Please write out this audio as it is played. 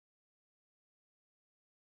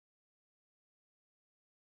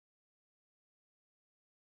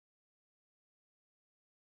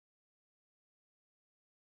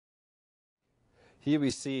Here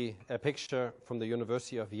we see a picture from the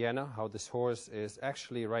University of Vienna, how this horse is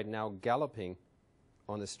actually right now galloping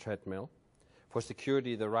on this treadmill. For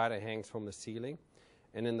security, the rider hangs from the ceiling.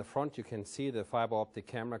 And in the front, you can see the fiber optic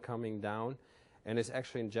camera coming down, and it's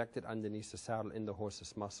actually injected underneath the saddle in the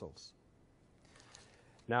horse's muscles.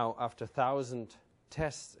 Now, after 1,000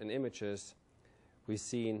 tests and images, we've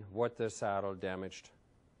seen what the saddle damaged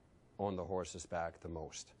on the horse's back the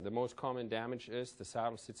most. The most common damage is the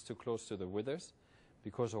saddle sits too close to the withers,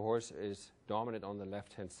 because the horse is dominant on the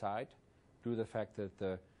left-hand side, due to the fact that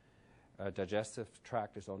the digestive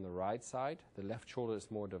tract is on the right side, the left shoulder is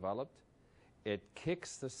more developed. It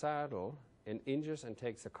kicks the saddle and injures and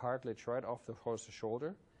takes the cartilage right off the horse's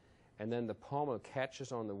shoulder, and then the pommel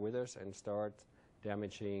catches on the withers and starts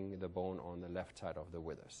damaging the bone on the left side of the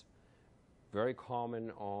withers. Very common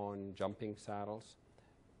on jumping saddles,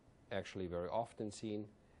 actually very often seen,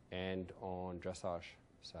 and on dressage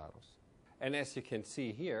saddles. And as you can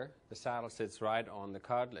see here, the saddle sits right on the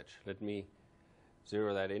cartilage. Let me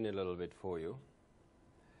zero that in a little bit for you.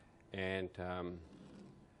 And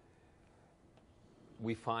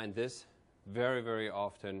we find this very, very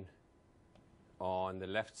often on the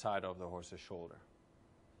left side of the horse's shoulder.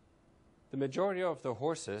 The majority of the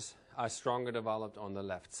horses are stronger developed on the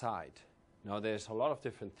left side. Now, there's a lot of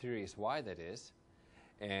different theories why that is.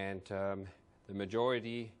 And the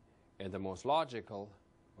majority and the most logical,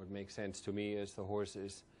 what makes sense to me, is the horse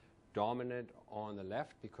is dominant on the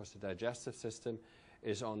left because the digestive system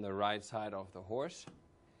is on the right side of the horse.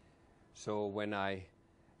 So when I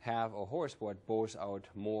have a horse what bows out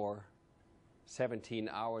more 17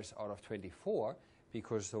 hours out of 24,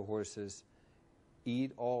 because the horses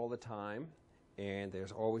eat all the time and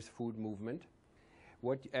there's always food movement,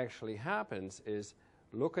 what actually happens is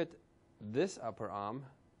look at this upper arm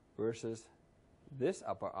versus this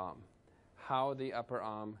upper arm, how the upper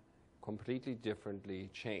arm completely differently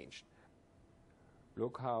changed.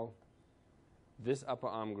 Look how this upper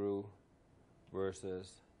arm grew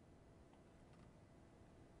versus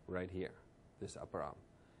right here, this upper arm.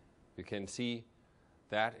 You can see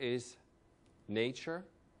that is nature.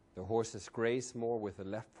 The horses graze more with the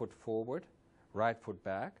left foot forward, right foot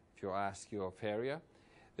back. If you ask your farrier,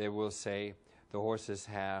 they will say the horses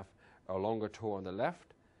have a longer toe on the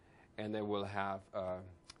left, and they will have a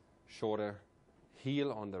shorter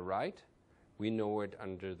heel on the right. We know it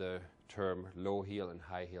under the term low heel and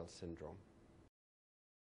high heel syndrome.